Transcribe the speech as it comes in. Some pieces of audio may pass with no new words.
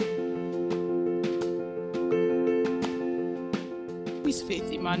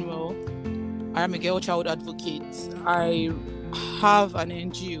Faith Emmanuel. I am a girl child advocate. I have an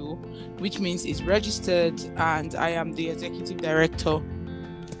NGO, which means it's registered, and I am the executive director.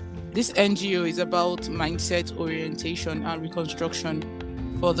 This NGO is about mindset orientation and reconstruction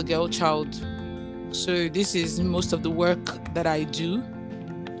for the girl child. So this is most of the work that I do.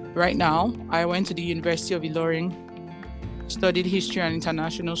 Right now, I went to the University of Ilorin, studied history and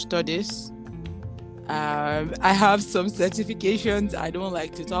international studies. I have some certifications I don't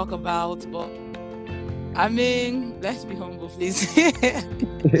like to talk about, but I mean, let's be humble, please.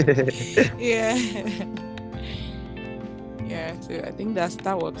 Yeah. Yeah, so I think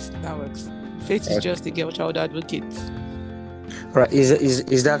that works. Faith is just a girl child advocate. Right.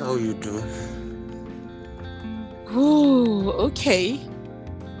 Is that how you do? Ooh, okay.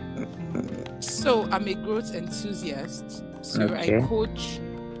 So I'm a growth enthusiast. So Okay.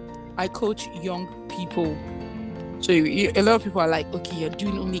 I coach young people. So a lot of people are like, okay, you're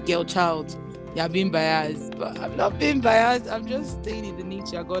doing only girl child. You're being biased. But I'm not being biased. I'm just staying in the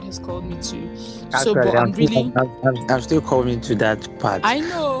nature God has called me to. Actually, But I'm still coming to that part. I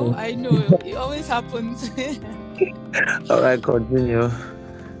know. It always happens. All right, continue.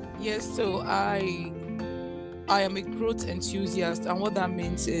 Yes, so I am a growth enthusiast, and what that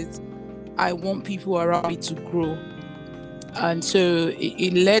means is I want people around me to grow. And so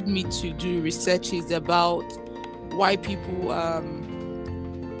it led me to do researches about why people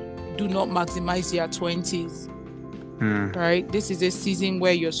do not maximize their 20s. Right? This is a season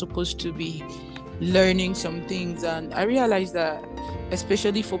where you're supposed to be learning some things, and I realized that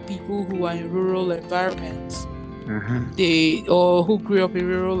especially for people who are in rural environments, or who grew up in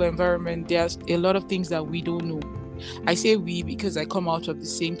rural environment, there's a lot of things that we don't know. I say we because I come out of the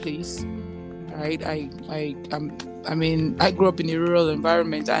same place, right? I grew up in a rural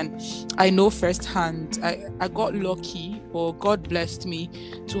environment, and I know firsthand. I got lucky, or God blessed me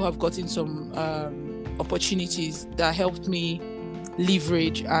to have gotten some opportunities that helped me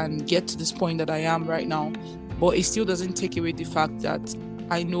leverage and get to this point that I am right now. But it still doesn't take away the fact that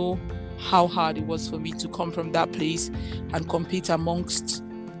I know how hard it was for me to come from that place and compete amongst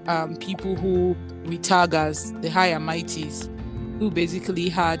people who we tag as the high and mighties, who basically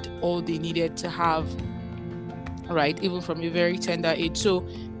had all they needed to have, right, even from a very tender age. So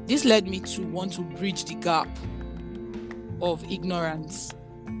this led me to want to bridge the gap of ignorance,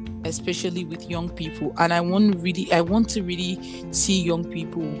 especially with young people. And I want to really see young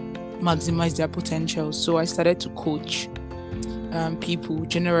people maximize their potential. So I started to coach people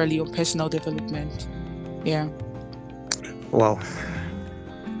generally on personal development. Yeah. Wow.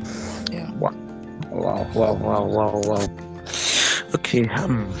 Yeah. Wow. Okay.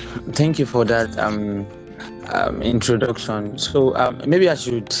 Thank you for that introduction. So maybe I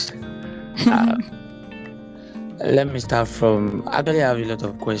should let me start from. Actually, I have a lot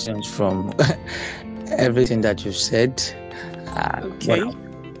of questions from everything that you said. Okay.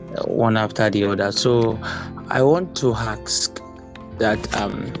 One after the other. So I want to ask that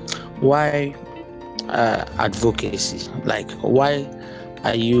why advocacy? Like, why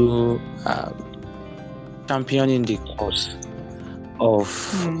are you championing the cause of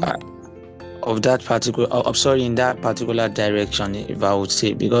that particular? In that particular direction, if I would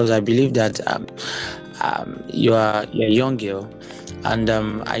say, because I believe that you're a young girl, and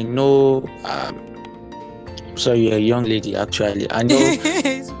I know. Sorry, you're a young lady. Actually, I know.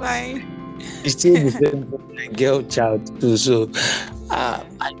 It's fine. It's still the same girl child too. So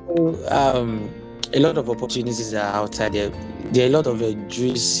I know a lot of opportunities are outside there. There are a lot of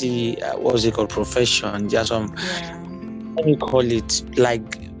juicy profession. There are some, let me call it,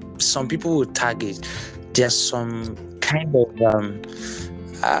 like some people will target. There's some kind of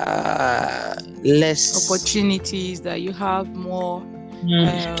less opportunities that you have more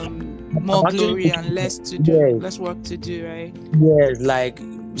glory and less to do, less work to do, right? Yes, like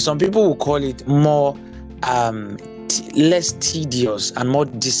some people will call it more less tedious and more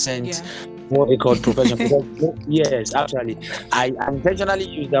decent, what they call profession. Because, yes, actually, I intentionally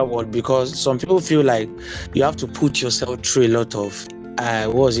use that word because some people feel like you have to put yourself through a lot of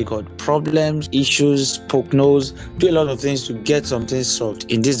problems, issues, poke nose, do a lot of things to get something solved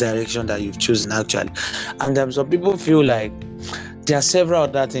in this direction that you've chosen, actually. And some people feel like there are several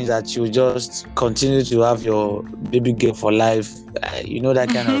other things that you just continue to have your baby girl for life, that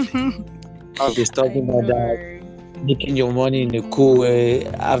kind of thing. Okay, talking about that, making your money in a cool way,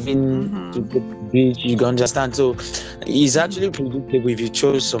 having to go to the beach, you can understand. So it's actually predictable if you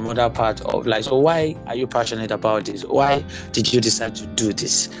chose some other part of life. So why are you passionate about this? Why did you decide to do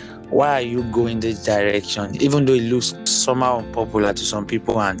this? Why are you going this direction? Even though it looks somehow unpopular to some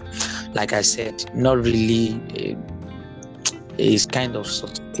people, and like I said, not really is kind of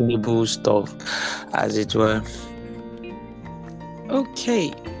sustainable stuff, as it were.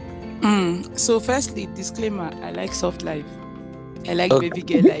 Okay. So firstly, disclaimer, I like soft life. I like baby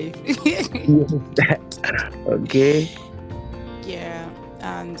girl life. Okay. Yeah.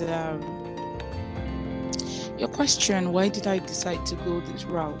 And your question, why did I decide to go this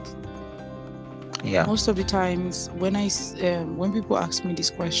route? Yeah. Most of the times when when people ask me this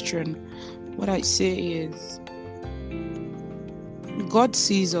question, what I say is, God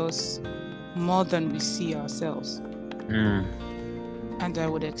sees us more than we see ourselves. And I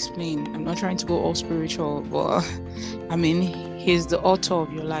would explain. I'm not trying to go all spiritual, but I mean, He's the author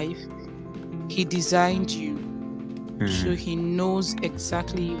of your life. He designed you, so He knows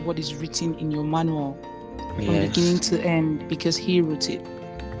exactly what is written in your manual from beginning to end, because He wrote it.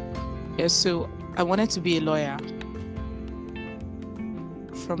 Yes, so I wanted to be a lawyer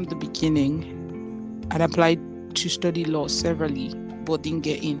from the beginning. I'd applied to study law severally, but didn't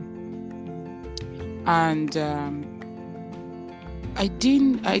get in. And I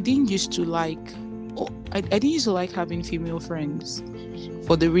didn't used to like having female friends,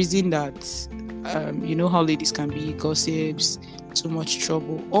 for the reason that you know how ladies can be, gossips, too much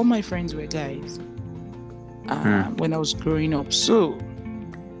trouble. All my friends were guys when I was growing up. So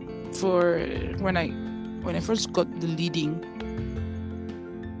for when I first got the leading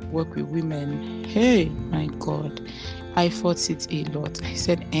work with women, hey, my God, I fought it a lot. I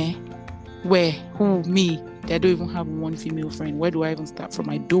said, where? Who? Me? I don't even have one female friend. Where do I even start from?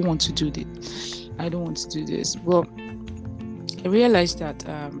 I don't want to do this. Well, I realized that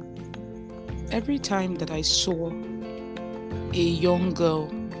every time that I saw a young girl,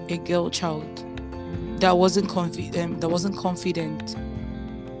 a girl child that wasn't confident,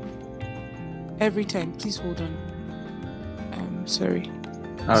 every time, please hold on. Sorry.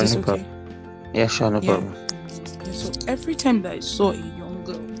 Is this okay? Yeah, sure, no problem. So every time that I saw a young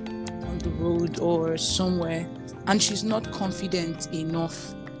girl on the road or somewhere and she's not confident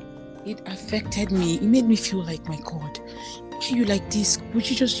enough, it affected me. It made me feel like, my God, why are you like this? Would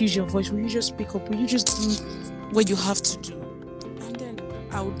you just use your voice? Would you just speak up? Would you just do what you have to do? And then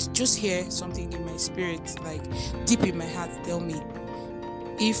I would just hear something in my spirit, like deep in my heart, tell me,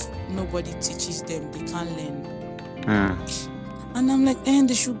 if nobody teaches them, they can't learn. And I'm like,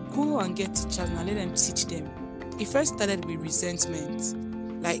 they should go and get teachers and let them teach them. It first started with resentment.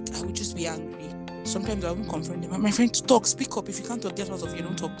 Like, I would just be angry. Sometimes I wouldn't confront them. My friend, talk, speak up. If you can't talk, get out of here,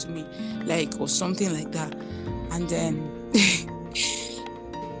 don't talk to me. Like, or something like that. And then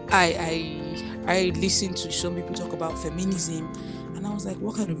I listened to some people talk about feminism, and I was like,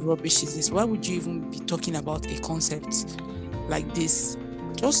 what kind of rubbish is this? Why would you even be talking about a concept like this?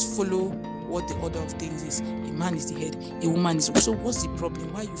 Just follow what the order of things is. A man is the head, a woman is. So what's the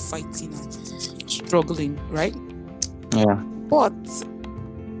problem? Why are you fighting and struggling, right? Yeah. But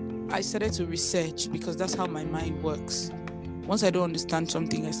I started to research, because that's how my mind works. Once I don't understand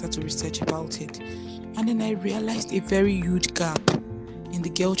something, I start to research about it. And then I realized a very huge gap in the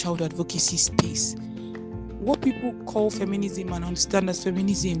girl-child advocacy space. What people call feminism and understand as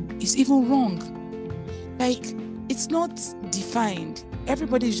feminism is even wrong. Like, it's not defined.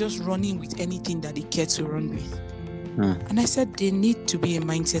 Everybody's just running with anything that they care to run with. And I said there need to be a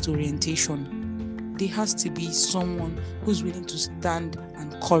mindset orientation. There has to be someone who's willing to stand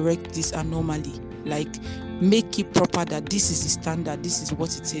and correct this anomaly. Like, make it proper that this is the standard, this is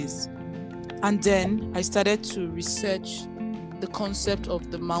what it is. And then I started to research the concept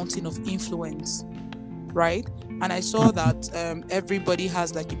of the mountain of influence, right? And I saw that everybody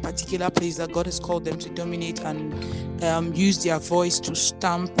has like a particular place that God has called them to dominate and use their voice to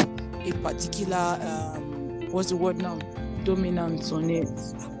stamp a particular, what's the word now? Dominance on it.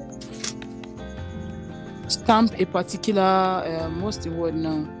 Stamp a particular, what's the word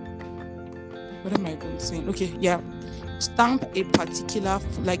now? What am I even saying? Okay, yeah. Stamp a particular,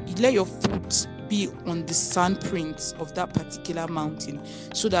 like, let your foot be on the sandprints of that particular mountain,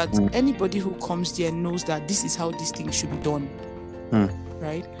 so that anybody who comes there knows that this is how this thing should be done.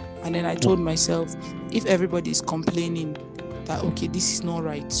 Right? And then I told myself, if everybody is complaining that, okay, this is not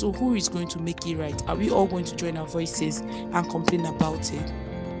right, so who is going to make it right? Are we all going to join our voices and complain about it?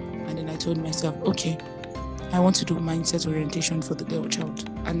 And then I told myself, okay, I want to do mindset orientation for the girl child.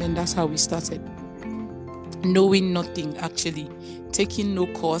 And then that's how we started. Knowing nothing, actually, taking no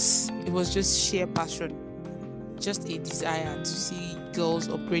course. It was just sheer passion, just a desire to see girls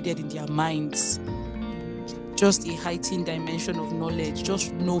upgraded in their minds, just a heightened dimension of knowledge,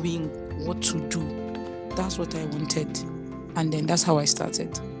 just knowing what to do. That's what I wanted, and then that's how I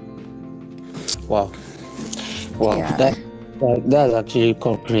started. Wow, yeah. That's actually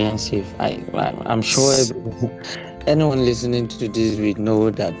comprehensive. I'm sure anyone listening to this will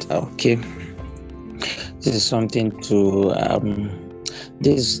know that okay, this is something to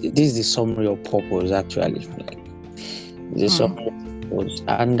this is the summary of purpose actually. Like, the summary of purpose.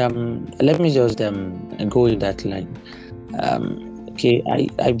 And let me just go in that line. Okay,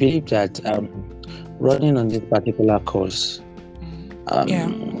 I believe that running on this particular course,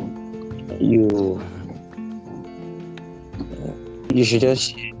 you should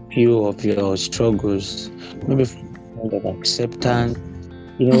just share a few of your struggles, maybe from the point of acceptance,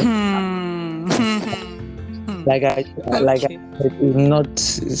 like I it's not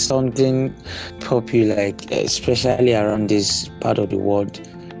something popular, like especially around this part of the world.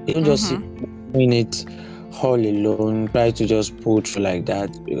 You don't just sit doing it all alone, try to just pull through like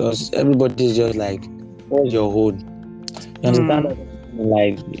that, because everybody is just like, what's your hold? You understand?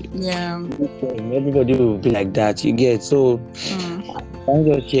 Like, everybody will be like that. You get so. Can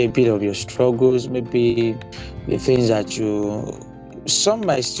you just share a bit of your struggles, maybe the things that some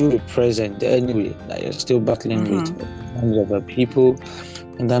might still be present anyway, that you're still battling with in terms of people,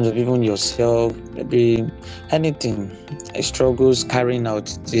 in terms of even yourself, maybe anything, struggles carrying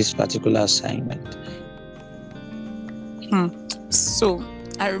out this particular assignment. So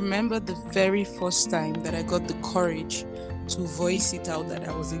I remember the very first time that I got the courage to voice it out that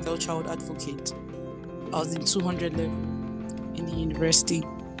I was a girl child advocate. I was in 200 level in the university,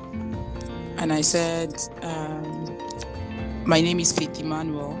 and I said, my name is Faith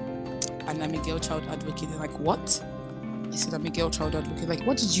Emmanuel and I'm a girl child advocate. They're like, what? I said, I'm a girl child advocate. Like,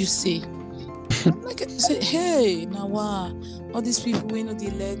 what did you say? Like, I said, hey, now all these people,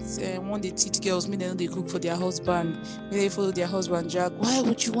 they let when they teach girls, they know they cook for their husband, they follow their husband Jack. Why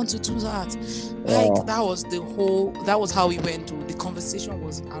would you want to do that? Like, that was how we went to. The conversation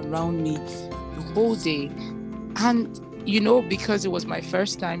was around me the whole day. And because it was my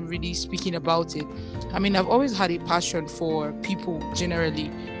first time really speaking about it, I mean, I've always had a passion for people generally.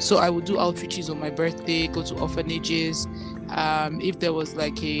 So I would do outreaches on my birthday, go to orphanages. If there was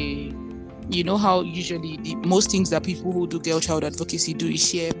like how usually most things that people who do girl child advocacy do is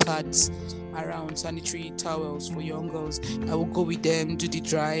share pads around, sanitary towels for young girls. I would go with them, do the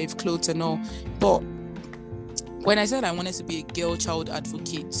drive, clothes and all. But when I said I wanted to be a girl child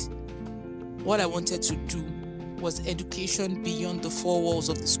advocate, what I wanted to do was education beyond the four walls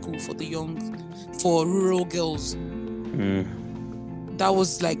of the school for rural girls. That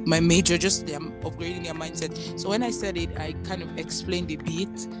was like my major, just them upgrading their mindset. So when I said it, I kind of explained a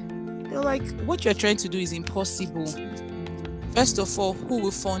bit. They're like, what you're trying to do is impossible. First of all, who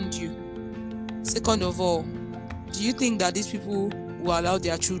will fund you? Second of all, do you think that these people will allow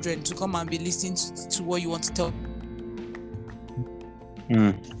their children to come and be listening to what you want to tell?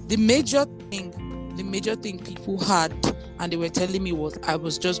 The major thing people had, and they were telling me, was I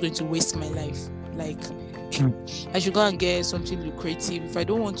was just going to waste my life. Like, I should go and get something lucrative. If I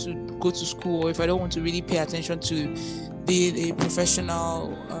don't want to go to school, or if I don't want to really pay attention to being a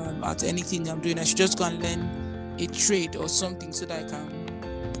professional at anything I'm doing, I should just go and learn a trade or something so that I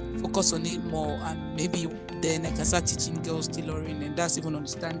can focus on it more, and maybe then I can start teaching girls tailoring, and that's even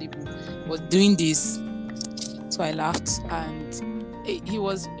understandable. But doing this, so I laughed, and he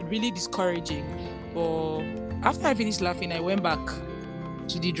was really discouraging. But after I finished laughing, I went back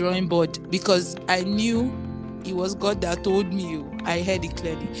to the drawing board, because I knew it was God that told me. I heard it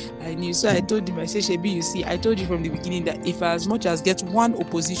clearly. I knew. So I told him, I said, Shebi, you see, I told you from the beginning that if I as much as get one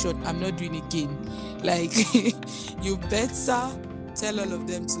opposition, I'm not doing it again. Like, you better tell all of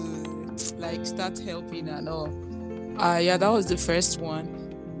them to like start helping and all. That was the first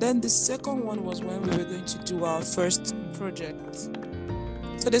one. Then the second one was when we were going to do our first project.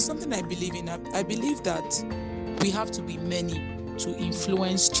 So there's something I believe in. I believe that we have to be many to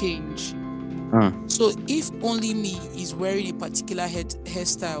influence change. So if only me is wearing a particular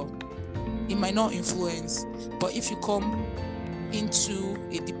hairstyle, it might not influence. But if you come into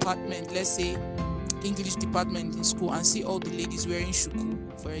a department, let's say English department in school, and see all the ladies wearing shuku,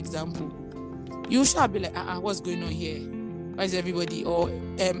 for example, you shall be like, what's going on here? Why is everybody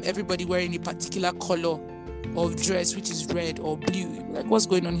wearing a particular color of dress, which is red or blue? Like, what's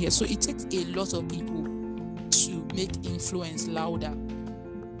going on here? So it takes a lot of people to make influence louder.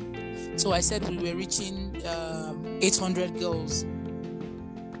 So I said we were reaching 800 girls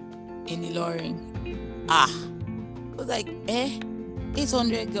in Ilorin. I was like,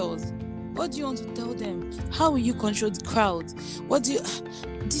 800 girls. What do you want to tell them? How will you control the crowd? This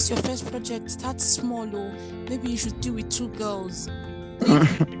is your first project. Start small, or maybe you should do with 2 girls.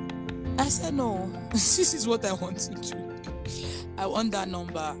 I said, no, this is what I want to do. I want that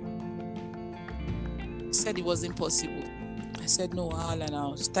number. He said it was impossible. I said, no,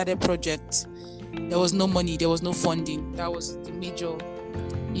 I'll started project. There was no money, there was no funding. That was the major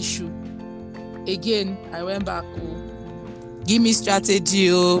issue. Again, I went back. Give me strategy,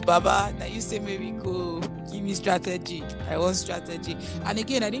 Baba. Now you say maybe go. Give me strategy. I want strategy. And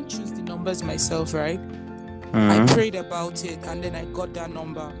again, I didn't choose the numbers myself, right? I prayed about it and then I got that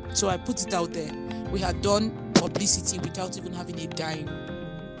number. So I put it out there. We had done publicity without even having a dime.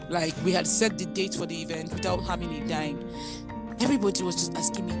 Like, we had set the date for the event without having a dime. Everybody was just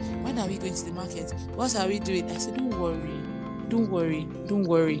asking me, when are we going to the market? What are we doing? I said, don't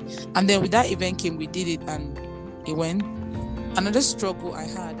worry. And then with that event came, we did it and it went. Another struggle I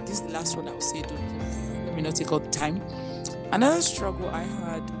had, this is the last one I will say, though, let me not take all the time. Another struggle I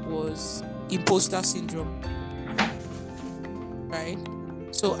had was imposter syndrome, right?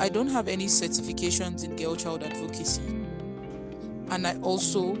 So I don't have any certifications in girl child advocacy, and I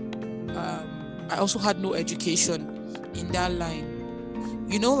also had no education in that line.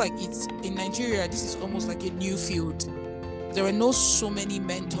 You know, like, it's in Nigeria, this is almost like a new field. There were not so many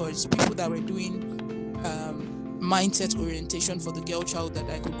mentors, people that were doing mindset orientation for the girl child that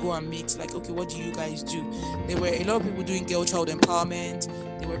I could go and meet. Like, okay, what do you guys do? There were a lot of people doing girl child empowerment.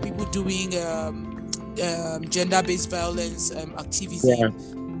 There were people doing gender-based violence activism. Yeah.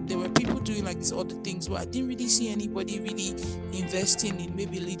 There were people doing like these other things, but I didn't really see anybody really investing in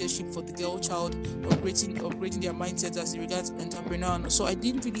maybe leadership for the girl child, upgrading their mindsets as regards entrepreneur. So I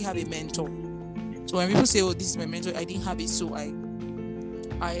didn't really have a mentor. So when people say, oh, this is my mentor, I didn't have it. So I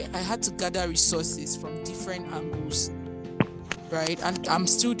had to gather resources from different angles, right? And I'm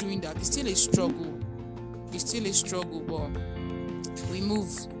still doing that. It's still a struggle, but we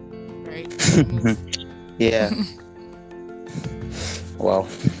move, right? We move. Yeah. Wow.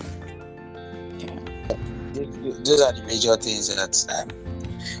 Yeah. Those are the major things that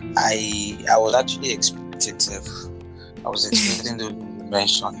I was actually expecting to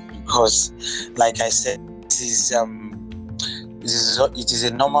mention, because, like I said, it is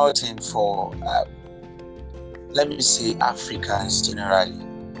a normal thing for let me say Africans generally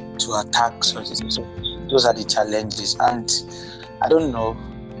to attack such things. So those are the challenges, and I don't know,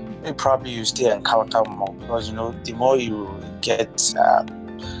 maybe probably you still encounter more, because the more you get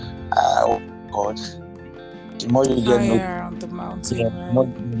the more you get higher on the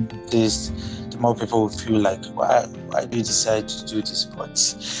mountain, the more people will feel like, why do you decide to do this? But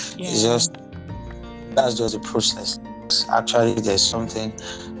it's just, that's just the process. Actually, there's something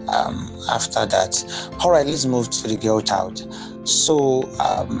after that. All right, let's move to the girl child. So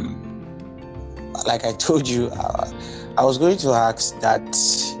like I told you, I was going to ask that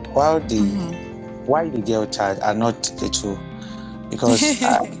why the girl child and not the two, because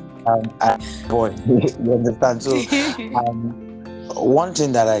boy, you understand. So one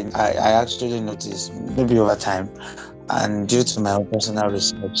thing that I actually noticed, maybe over time, and due to my own personal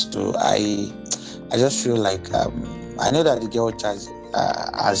research too, I just feel like I know that the girl child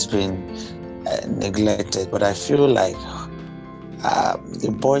has been neglected, but I feel like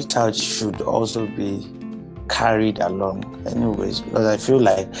the boy child should also be carried along anyways, because I feel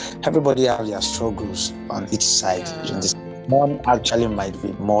like everybody has their struggles on each side. One actually might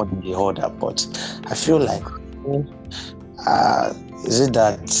be more than the other, but I feel like is it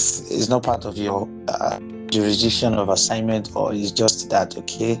that it's not part of your jurisdiction of assignment, or is just that,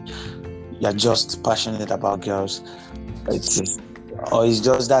 okay, you're just passionate about girls, or it's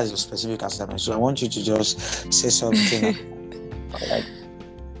just that's your specific assignment? So I want you to just say something.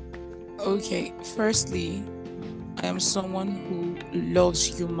 Okay, firstly, I am someone who loves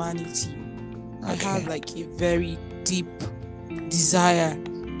humanity. I have like a very deep desire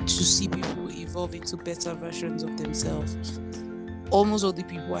to see people evolve into better versions of themselves. Almost all the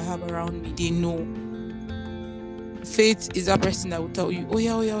people I have around me, they know. Faith is that person that will tell you, oh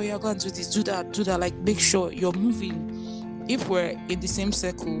yeah, go and do this, do that. Like, make sure you're moving. If we're in the same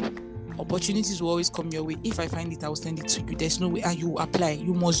circle, opportunities will always come your way. If I find it, I will send it to you. There's no way, and you apply.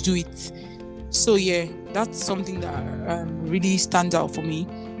 You must do it. So yeah, that's something that really stands out for me.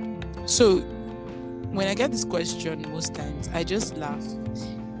 So when I get this question, most times I just laugh,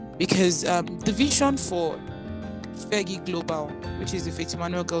 because the vision for FEGI Global, which is the Faith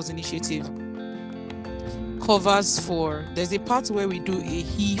Emmanuel Girls initiative, covers there's a part where we do a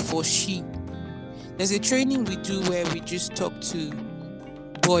he for she. There's a training we do where we just talk to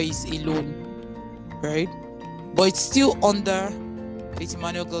boys alone, right? But it's still under Faith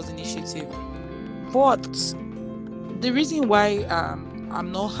Emmanuel Girls initiative. But the reason why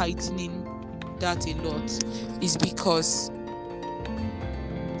I'm not heightening that a lot is because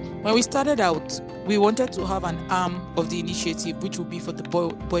when we started out, we wanted to have an arm of the initiative, which would be for the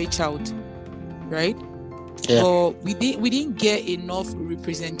boy child, right? Yeah. But we didn't get enough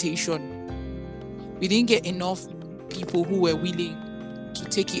representation. we didn't get enough people who were willing to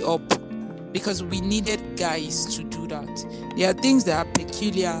take it up, because we needed guys to do that. There are things that are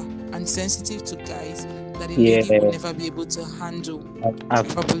peculiar and sensitive to guys that a lady would never be able to handle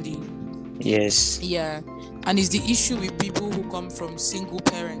properly. Yes. Yeah. And it's the issue with people who come from single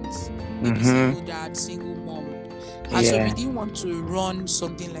parents, maybe single dad, single mom. And so we didn't want to run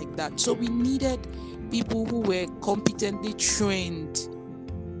something like that. So we needed people who were competently trained,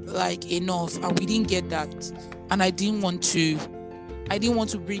 like, enough, and we didn't get that. And I didn't want to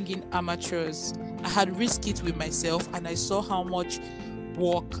bring in amateurs. I had risked it with myself, and I saw how much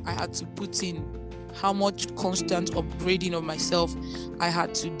work I had to put in, how much constant upgrading of myself I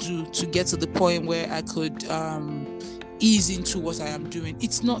had to do to get to the point where I could ease into what I am doing.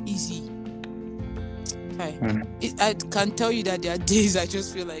 It's not easy. I can tell you that there are days I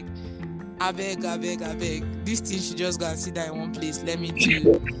just feel like, I beg. This thing should just go and sit down in one place. Let me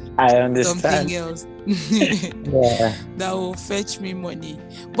do something else that will fetch me money.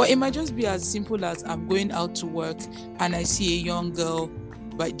 But it might just be as simple as I'm going out to work and I see a young girl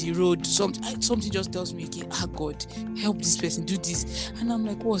by the road. Something just tells me again, God, help this person do this. And I'm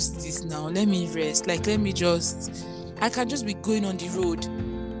like, what's this now? Let me rest. I can just be going on the road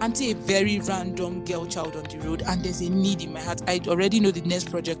and see a very random girl child on the road, and there's a need in my heart. I already know the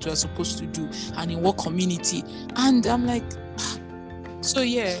next project we are supposed to do and in what community. And I'm like, so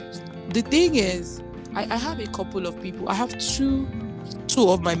yeah, the thing is, I have a couple of people. I have two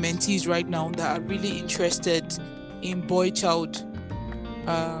of my mentees right now that are really interested in boy-child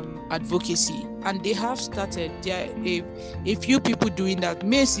advocacy, and they have started. There are a few people doing that.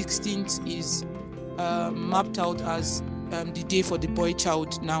 May 16th is mapped out as the day for the boy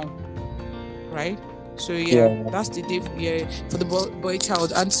child now, right? So that's the day for the boy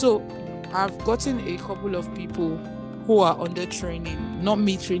child. And so I've gotten a couple of people who are under training, not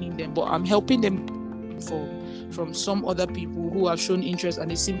me training them, but I'm helping them from some other people who have shown interest,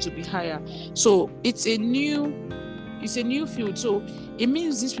 and they seem to be higher. So it's a new field. So it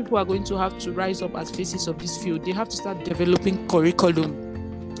means these people are going to have to rise up as faces of this field. They have to start developing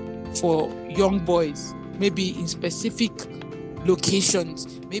curriculum for young boys, maybe in specific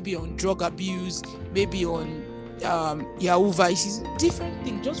locations, maybe on drug abuse, maybe on Yahoo vices, different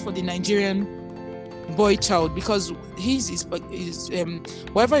things, just for the Nigerian boy child, because his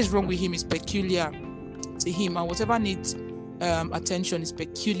whatever is wrong with him is peculiar to him, and whatever needs attention is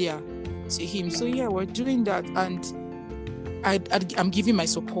peculiar to him. So we're doing that, and I'm giving my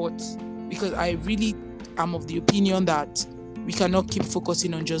support, because I really am of the opinion that we cannot keep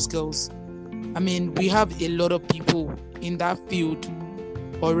focusing on just girls. I mean, we have a lot of people in that field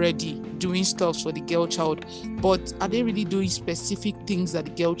already doing stuff for the girl child, but are they really doing specific things that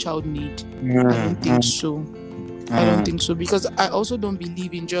the girl child need? I don't think so. I don't think so, because I also don't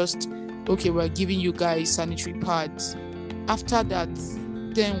believe in just, okay, we're giving you guys sanitary pads. After that,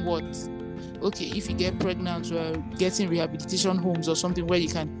 then what? Okay, if you get pregnant, we're getting rehabilitation homes or something where you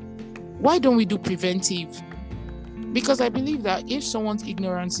can. Why don't we do preventive? Because I believe that if someone's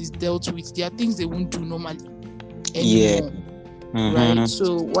ignorance is dealt with, there are things they won't do normally anymore. Right?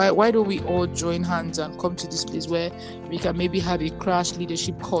 So why don't we all join hands and come to this place where we can maybe have a crash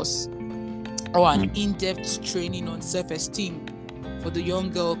leadership course or an in-depth training on self-esteem for the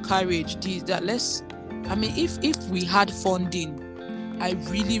young girl, courage, this, that. If we had funding, I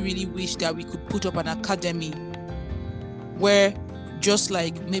really, really wish that we could put up an academy where, just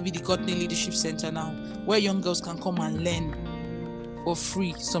like maybe the Godly Leadership Center now, where young girls can come and learn for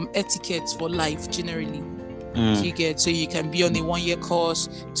free some etiquettes for life generally. You get, so you can be on a 1-year course,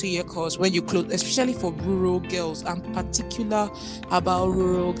 2-year course when you close, especially for rural girls. I'm particular about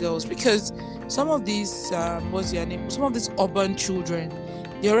rural girls, because some of these some of these urban children,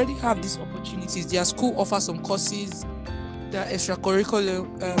 they already have these opportunities. Their school offers some courses, the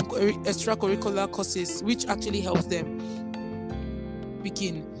extracurricular courses, which actually helps them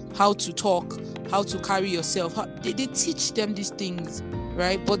speaking, how to talk, how to carry yourself. They teach them these things,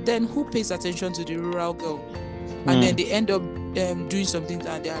 right? But then who pays attention to the rural girl? And then they end up doing something,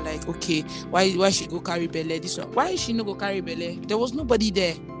 and they're like, okay, why she go carry belle? This one, why is she not go carry belle? There was nobody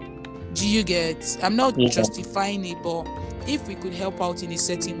there. Do you get? I'm not justifying it, but if we could help out in a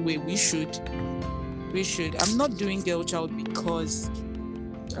certain way, we should. I'm not doing girl child because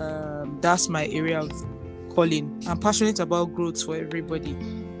that's my area of calling. I'm passionate about growth for everybody.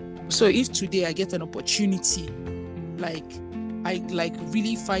 So if today I get an opportunity, I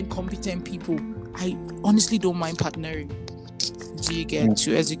really find competent people, I honestly don't mind partnering. Do you get,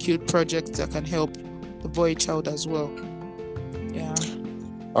 to execute projects that can help the boy child as well? Yeah.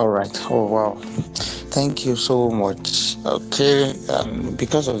 All right. Oh wow. Thank you so much. Okay,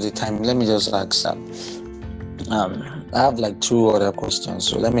 because of the time, let me just ask. I have like two other questions,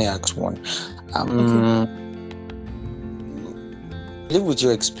 so let me ask one. Okay. I believe with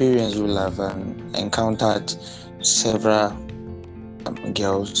your experience, you will have encountered several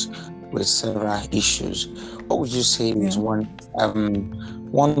girls with several issues. What would you say is one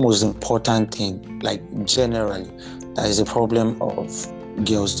most important thing, like generally, that is a problem of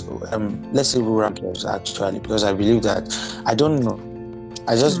girls? Let's say rural girls, actually, because I believe that I don't know.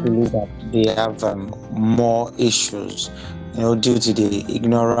 I just believe that they have more issues, due to the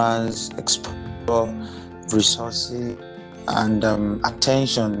ignorance, exposure, resources, and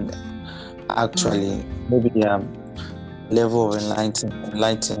attention. Actually, maybe level of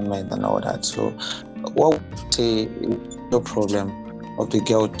enlightenment and all that. So, what would you say is the problem of the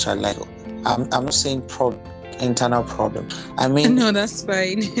girl child? Like, I'm not saying internal problem. I mean, no, that's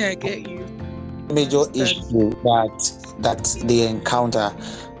fine. I get you. Major issue that they encounter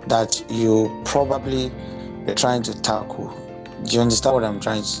that you probably are trying to tackle. Do you understand what I'm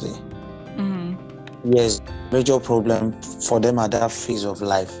trying to say? Yes, major problem for them at that phase of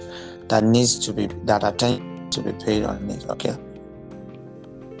life that attention to be paid on it. Okay.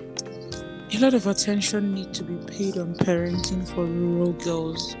 A lot of attention needs to be paid on parenting for rural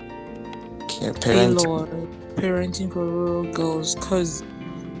girls. Okay, parenting for rural girls, because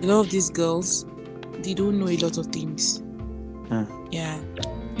a lot of these girls, they don't know a lot of things. Yeah,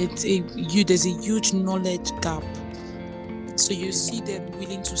 there's a huge knowledge gap. So you see them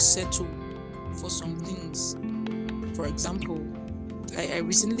willing to settle for some things. For example, I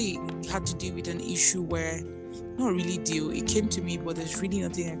recently had to deal with an issue where, not really it came to me, but there's really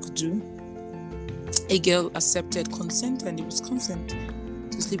nothing I could do. A girl accepted consent, and it was consent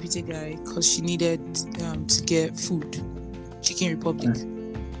to sleep with a guy because she needed to get food, Chicken Republic,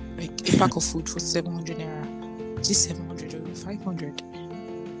 like a pack of food for 700 naira. Is this 700 or 500?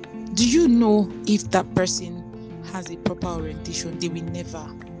 Do you know if that person has a proper orientation, they will never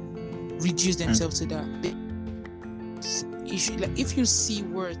reduce themselves to that? If you see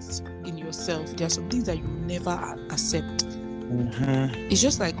worth in yourself, there are some things that you never accept. It's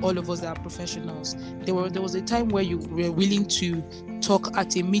just like all of us that are professionals. There was a time where you were willing to talk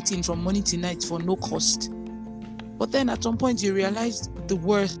at a meeting from morning to night for no cost, but then at some point you realize the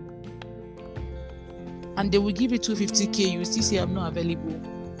worth, and they will give you 250k. You still say I'm not available.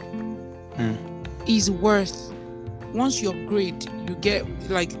 Is worth. Once you upgrade, you get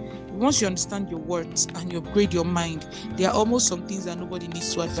once you understand your worth and you upgrade your mind, there are almost some things that nobody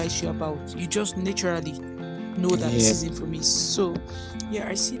needs to advise you about. You just naturally know that this isn't for me. So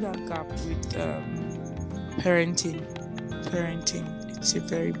I see that gap with parenting. It's a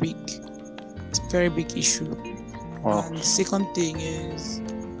very big issue. And the second thing is,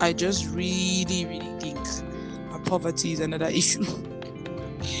 I just really think poverty is another issue.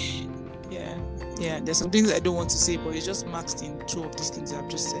 There's some things I don't want to say, but it's just maxed in two of these things I've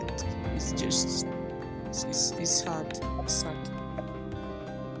just said. It's just it's hard. It's sad.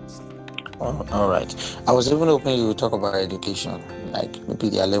 All right. I was even hoping you would talk about education, like maybe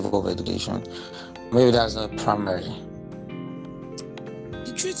their level of education. Maybe that's not primary.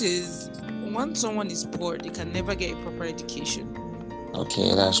 The truth is, once someone is poor, they can never get a proper education.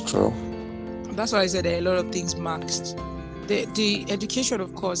 Okay, that's true. That's why I said there are a lot of things maxed. The education,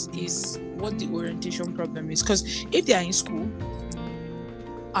 of course, is what the orientation problem is. Because if they are in school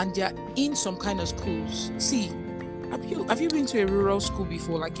and they are in some kind of schools, see, have you been to a rural school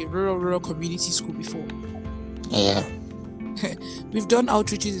before, like a rural community school before? Yeah. We've done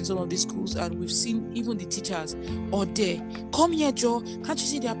outreaches in some of these schools, and we've seen even the teachers come here, Joe. Can't you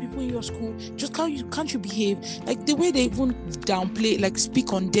see there are people in your school? Just can't you behave? Like the way they even downplay, like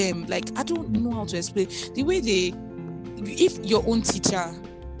speak on them. Like I don't know how to explain the way if your own teacher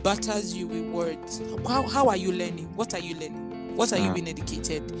batters you with words, how are you learning? What are you learning? What are you being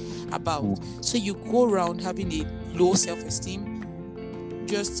educated about? So you go around having a low self-esteem.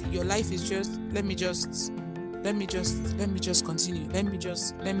 Just your life is just let me just continue. Let me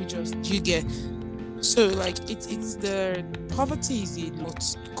just you get. So like it's the poverty is a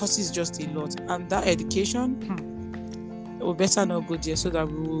lot. Cost is just a lot, and that education we better not go there so that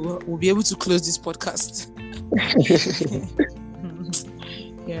we'll be able to close this podcast.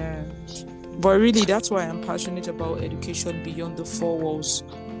 Yeah, but really that's why I'm passionate about education beyond the four walls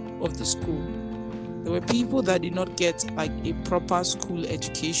of the school. There were people that did not get like a proper school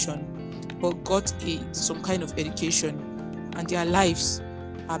education, but got some kind of education, and their lives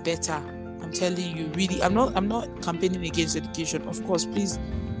are better. I'm telling you, really. I'm not campaigning against education. Of course, please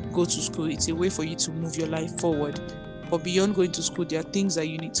go to school. It's a way for you to move your life forward. But beyond going to school, there are things that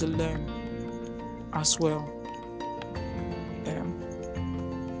you need to learn. as well. Yeah.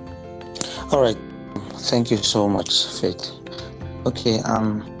 All right. Thank you so much, Faith. Okay.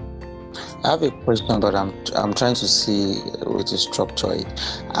 I have a question, but I'm trying to see way to structure it.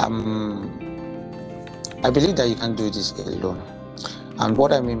 I believe that you can't do this alone, and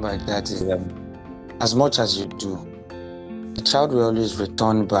what I mean by that is, as much as you do, the child will always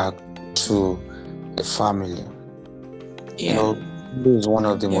return back to the family. Yeah. He is one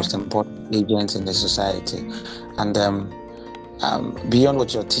of the most important agents in the society, and beyond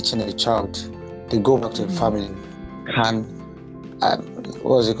what you're teaching a child, they go back to the family. Can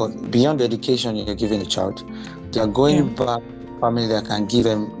what is it called? Beyond the education you're giving a child, they are going back to the family that can give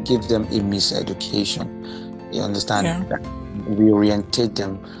them a miseducation. You understand? That reorientate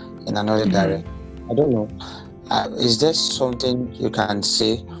them in another direction. I don't know. Is there something you can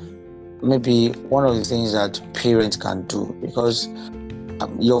say? Maybe one of the things that parents can do, because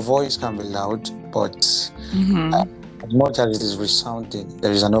your voice can be loud, but as much as it is resounding,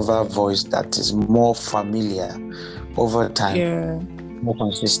 there is another voice that is more familiar over time, more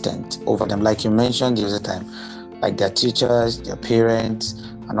consistent over them. Like you mentioned the other time, like their teachers, their parents,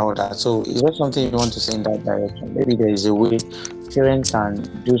 and all that. So is there something you want to say in that direction? Maybe there is a way parents can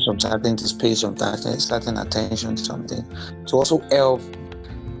do some certain to pay some certain attention to something to also help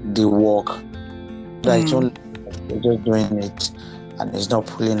the work, that it's only they're just doing it and it's not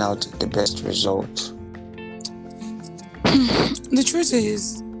pulling out the best result. The truth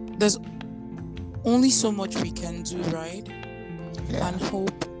is, there's only so much we can do, right? And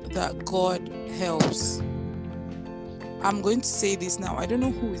hope that God helps. I'm going to say this now. I don't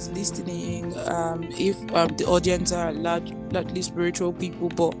know who is listening, if the audience are largely spiritual people,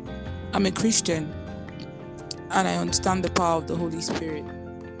 but I'm a Christian and I understand the power of the Holy Spirit.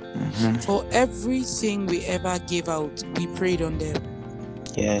 For everything we ever gave out, we prayed on them.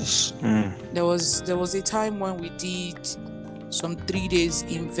 Yes. There was a time when we did some 3 days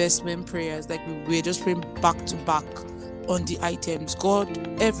investment prayers, like we were just praying back to back on the items. God,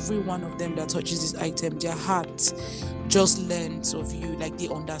 every one of them that touches this item, their heart just learns of you, like they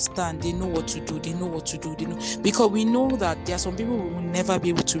understand, they know what to do, they know, because we know that there are some people who will never be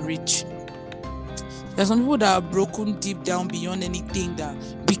able to reach. There are some people that are broken deep down beyond anything that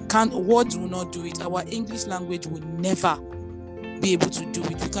we can't, words will not do it. Our English language will never be able to do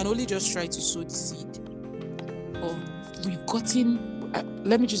it. We can only just try to sow the seed. But we've gotten,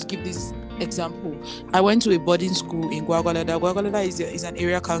 let me just give this example. I went to a boarding school in Gwagwalada. Gwagwalada is an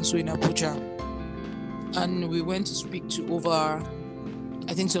area council in Abuja. And we went to speak to over,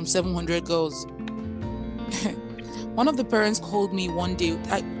 I think, some 700 girls. One of the parents called me one day.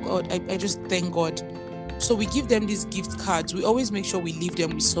 I just thank God. So we give them these gift cards. We always make sure we leave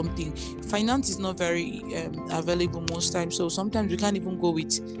them with something. Finance is not very available most times, so sometimes we can't even go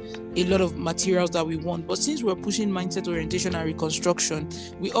with a lot of materials that we want. But since we're pushing mindset orientation and reconstruction,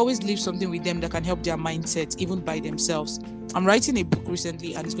 we always leave something with them that can help their mindset, even by themselves. I'm writing a book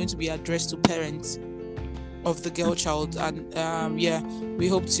recently, and it's going to be addressed to parents of the girl child. And we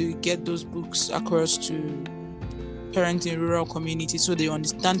hope to get those books across to parents in rural communities so they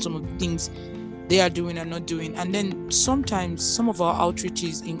understand some of the things they are doing and not doing. And then sometimes some of our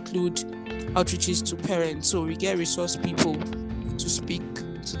outreaches include outreaches to parents. So we get resource people to speak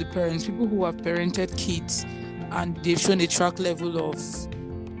to the parents, people who have parented kids and they've shown a track level of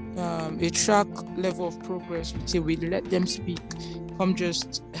progress. We let them speak, come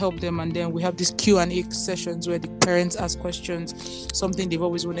just help them, and then we have these Q&A sessions where the parents ask questions, something they've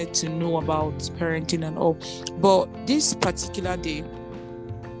always wanted to know about parenting and all. But this particular day,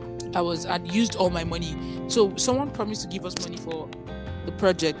 I'd used all my money. So someone promised to give us money for the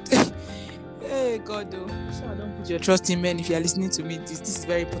project. Hey God, though, sure, don't put your trust in men. If you're listening to me, this is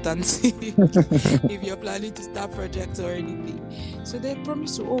very important. If you're planning to start projects or anything. So they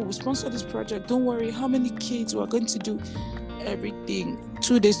promised to, we'll sponsor this project. Don't worry, how many kids we're going to do everything.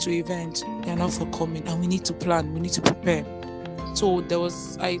 2 days to event. They're not for coming, and we need to plan. We need to prepare. So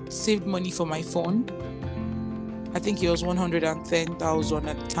I saved money for my phone. I think it was 110,000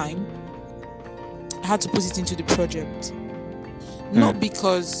 at the time. I had to put it into the project. Not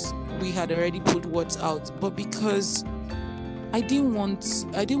because we had already put words out, but because I didn't want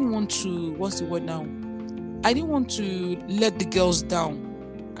to, what's the word now? I didn't want to let the girls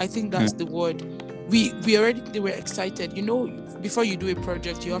down. I think that's the word. They were excited. You know, before you do a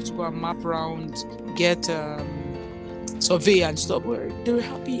project, you have to go and map around, get survey and stuff. They were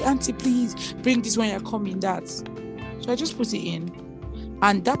happy. Auntie, please bring this when you're coming, that. So I just put it in.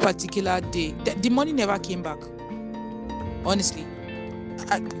 And that particular day, the money never came back. Honestly.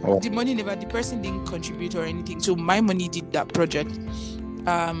 The person didn't contribute or anything. So my money did that project.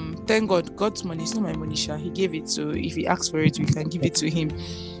 thank God, God's money is not my money, Sha. He gave it, so if he asks for it, we can give it to him.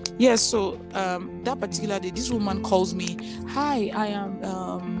 Yes, so that particular day, this woman calls me. Hi, I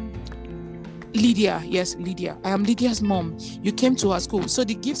am Lydia. Yes, Lydia. I am Lydia's mom. You came to our school. So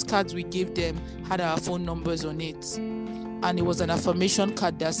the gift cards we gave them had our phone numbers on it. And it was an affirmation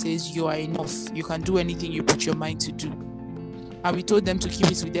card that says, you are enough. You can do anything you put your mind to do. And we told them to keep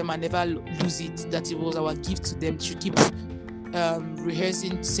it with them and never lose it, that it was our gift to them to keep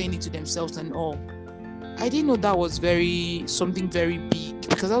rehearsing, saying it to themselves and all. I didn't know that was something very big,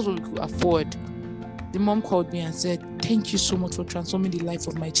 because that's what we could afford. The mom called me and said, thank you so much for transforming the life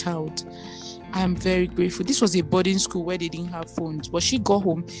of my child. I am very grateful. This was a boarding school where they didn't have phones, but she got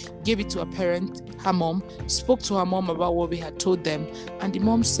home, gave it to her mom, spoke to her mom about what we had told them, and the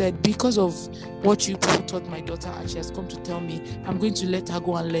mom said, because of what you people taught my daughter and she has come to tell me, I'm going to let her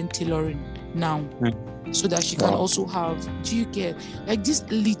go and learn tailoring now, so that she can also have, do you get, like these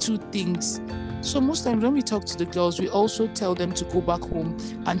little things. So most times when we talk to the girls, we also tell them to go back home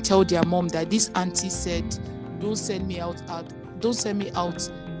and tell their mom that this auntie said, don't send me out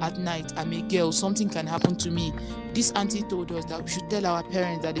at night. I'm a girl, something can happen to me. This auntie told us that we should tell our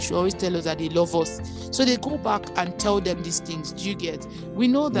parents that they should always tell us that they love us. So they go back and tell them these things. Do you get? We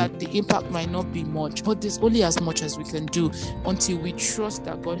know that the impact might not be much, but there's only as much as we can do until we trust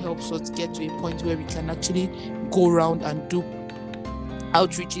that God helps us get to a point where we can actually go around and do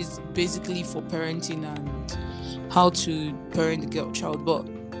outreaches basically for parenting and how to parent the girl child. But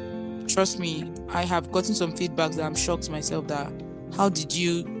trust me, I have gotten some feedbacks that I'm shocked myself that how did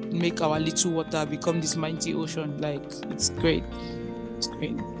you make our little water become this mighty ocean? Like, it's great. It's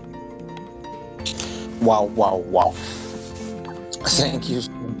great. Wow. Thank you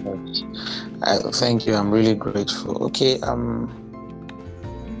so much. Thank you. I'm really grateful. Okay,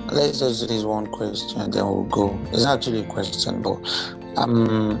 let's just do this one question and then we'll go. It's not actually a question, but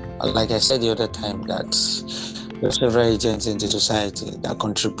like I said the other time, that there's several agents in the society that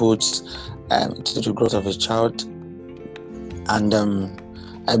contributes to the growth of a child. And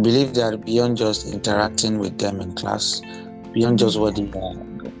I believe that beyond just interacting with them in class, beyond just what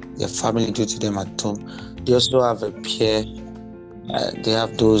their family do to them at home, they also have a peer. They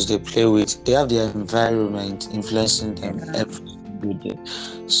have those they play with. They have their environment influencing them every single day.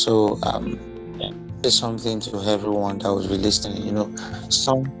 So there's something to everyone that was listening. You know,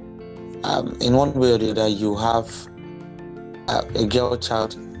 some in one way or the other, you have a girl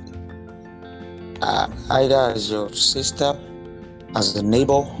child, either as your sister, as a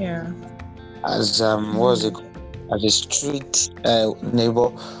neighbor, as as a street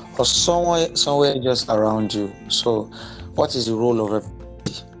neighbor, or somewhere just around you. So what is the role of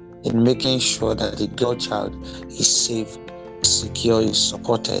everybody in making sure that the girl child is safe, secure, is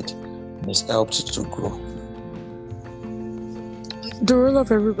supported, and is helped to grow? The role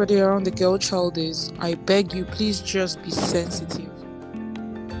of everybody around the girl child is, I beg you, please just be sensitive.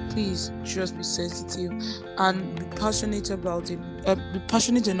 Please just be sensitive and be passionate about it. Be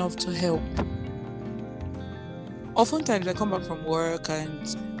passionate enough to help. Oftentimes I come back from work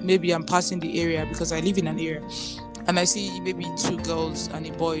and maybe I'm passing the area because I live in an area and I see maybe two girls and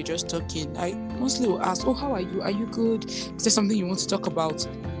a boy just talking. I mostly will ask, oh, how are you? Are you good? Is there something you want to talk about?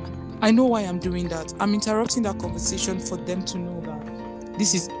 I know why I'm doing that. I'm interrupting that conversation for them to know that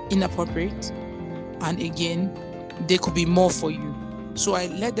this is inappropriate. And again, there could be more for you. So I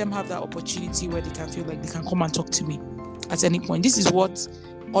let them have that opportunity where they can feel like they can come and talk to me at any point. This is what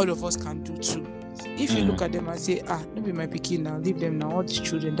all of us can do too. If you look at them and say, don't be my pikin now, leave them now, all these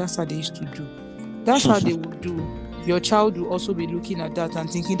children, that's how they used to do. That's how they would do. Your child will also be looking at that and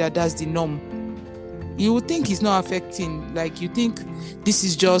thinking that that's the norm. You would think it's not affecting, like you think this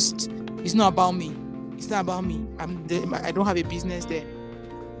is just, it's not about me. It's not about me. I don't have a business there.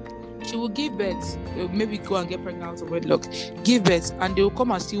 She will give birth, maybe go and get pregnant out of wedlock, give birth, and they will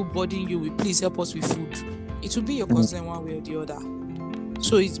come and still burden you with, please help us with food. It will be your cousin one way or the other.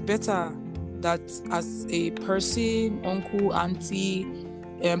 So it's better that as a person, uncle, auntie,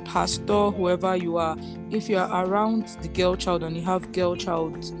 pastor, whoever you are, if you are around the girl child and you have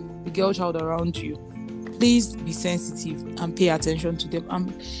the girl child around you, please be sensitive and pay attention to them.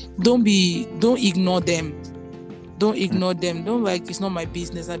 Don't ignore them. Don't ignore them. Don't like, it's not my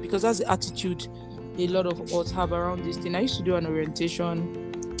business. And because that's the attitude a lot of us have around this thing. I used to do an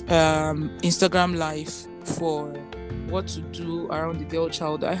orientation Instagram live for what to do around the girl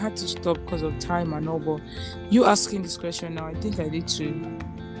child. I had to stop because of time and all, but you asking this question now, I think I need to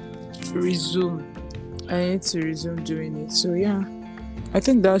resume. Doing it. So yeah, I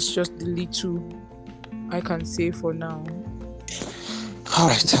think that's just the little I can say for now. All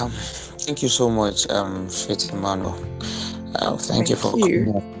right. Thank you so much, Faith Emmanuel. Thank you for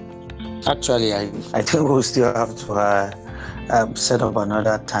coming up. Actually, I think we'll still have to set up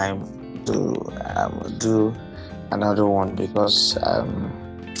another time to do another one, because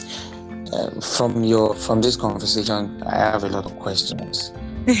from this conversation I have a lot of questions.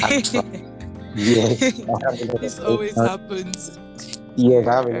 Actually, yes, I have a lot this of always questions. happens. Yes,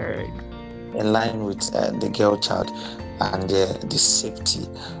 I have a lot of, in line with the girl child and the safety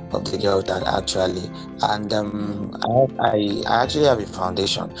of the girl child actually. And I actually have a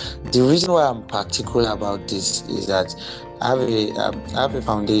foundation. The reason why I'm particular about this is that I have a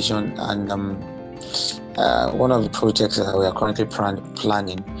foundation, and one of the projects that we are currently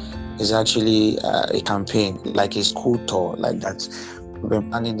planning is actually a campaign, like a school tour like that. We've been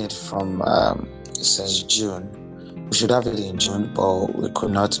planning it from since June. We should have it in June, but we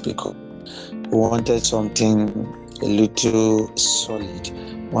could not, because we wanted something a little solid.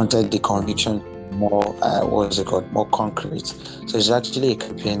 Wanted the conviction more, more concrete. So it's actually a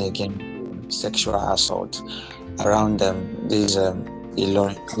campaign against sexual assault around these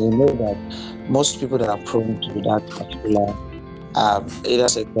Ilorin. We know that most people that are prone to that particular either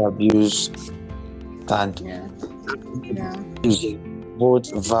sexual abuse and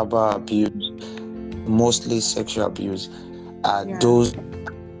both verbal abuse, mostly sexual abuse, those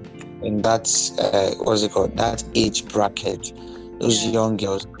in that that age bracket, those young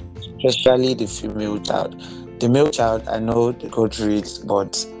girls, especially the female child. The male child, I know they go through it,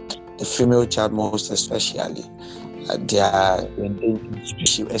 but the female child most especially, they are endangered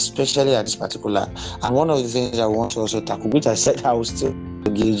species, especially at this particular. And one of the things I want to also tackle, which I said I will still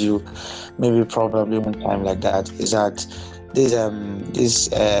engage you, maybe probably one time like that, is that this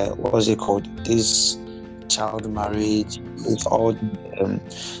this child marriage, with all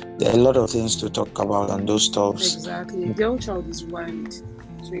there are a lot of things to talk about on those stuffs. Exactly. Girl child is wide,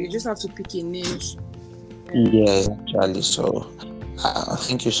 so you just have to pick a niche. Yes, actually. So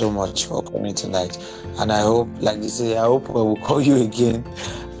thank you so much for coming tonight, and I hope, like they say, I hope I will call you again.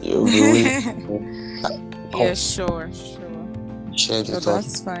 You'll be willing to yeah, sure. Share the thoughts.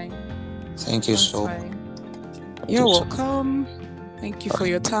 That's fine. Thank you so much. You're welcome. Thank you for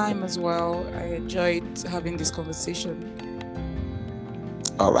your time as well. I enjoyed having this conversation.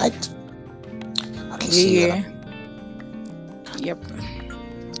 All right. Yeah. Yep.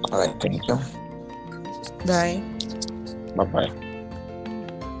 All right. Thank you. Bye. Bye-bye.